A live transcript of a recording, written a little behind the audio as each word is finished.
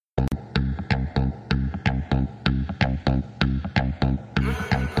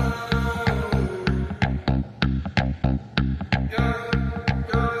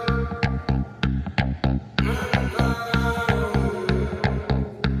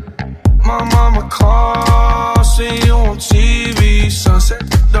My mama called, see you on TV. Sunset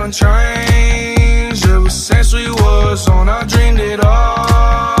done changed. Ever since we was on, I dreamed it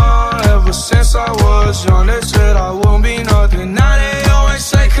all. Ever since I was young, they said I won't be nothing. Now they always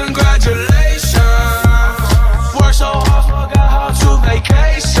say congratulations. Worked so hard, forgot how to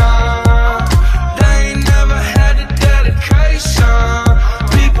vacation. They ain't never had the dedication.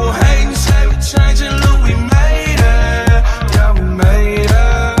 People hating, say we changing, look, we made it. Yeah, we made it.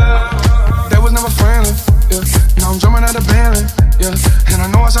 They was never friendly, yeah. Now I'm jumping out of Bentley, yeah. And I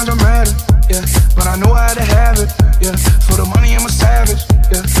know I sound dramatic, yeah, but I know I had to have it, yeah. For the money, I'm a savage,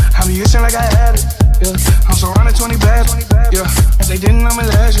 yeah. I be itching like I had it, yeah. I'm surrounded 20 bad, yeah. They didn't know me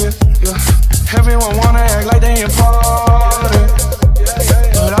last year, yeah. Everyone wanna act like they important,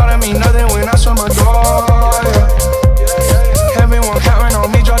 but all that mean nothing when I shut my door, yeah. Everyone counting on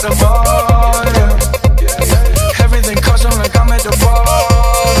me, drop the ball, yeah. Everything custom like I'm at the bar,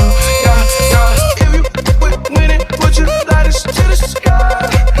 yeah, yeah. If you with it, would you light us to the sky?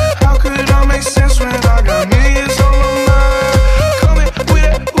 How could I make sense when I got millions on my mind? Coming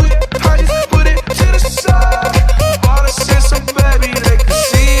with it, I just put it to the side. All the sense of baby, they could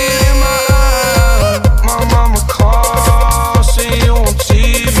see it in my eyes. My mama called, see you on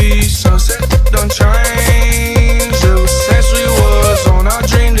TV. Sunset done changed. Ever since we was on, I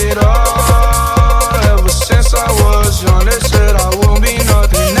dreamed it all. Ever since I was young, they said I won't be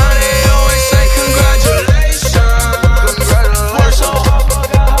nothing. Now they always say congratulations. Worked so hard,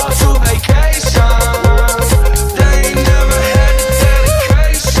 forgot how to vacation. They ain't never had the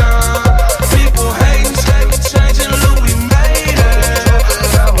dedication. People hating, say we changing, look, we made it.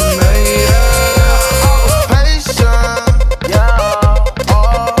 Yeah, we made it. Patient, yeah,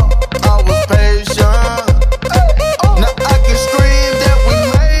 I was patient. Now I can scream that we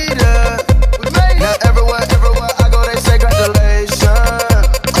made it. Now everywhere I go, they say congratulations.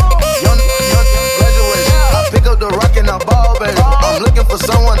 Young graduation. I pick up the rock and I ball, baby. I'm looking for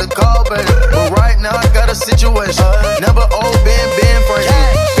someone to call, baby. But right now I got a situation. Never old, been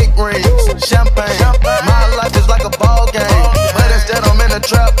friends. Big rings, champagne. My life is like a ball game, but instead I'm in a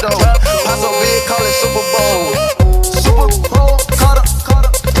trap though. Not so big, call it Super Bowl. Super Bowl, caught up,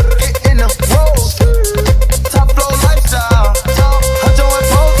 get in the rolls. Top flow lifestyle, Huncho and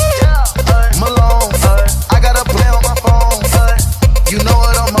Post, Malone. I got a play on my phone, you know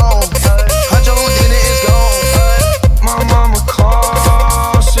what I'm on. Huncho and it is gone. My mama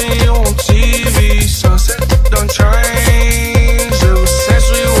called, see you on TV. Sunset done changed. Ever since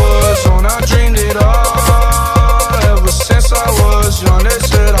we was on, I dreamed it all. Ever since I was young, they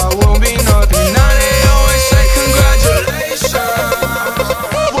said I won't be nothing. Now they always say congratulations.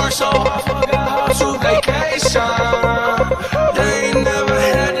 Worked so hard, forgot how to vacation. They ain't never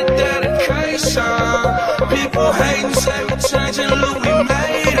had the dedication. People hating, say we changing, look, we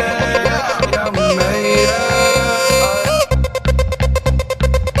made it.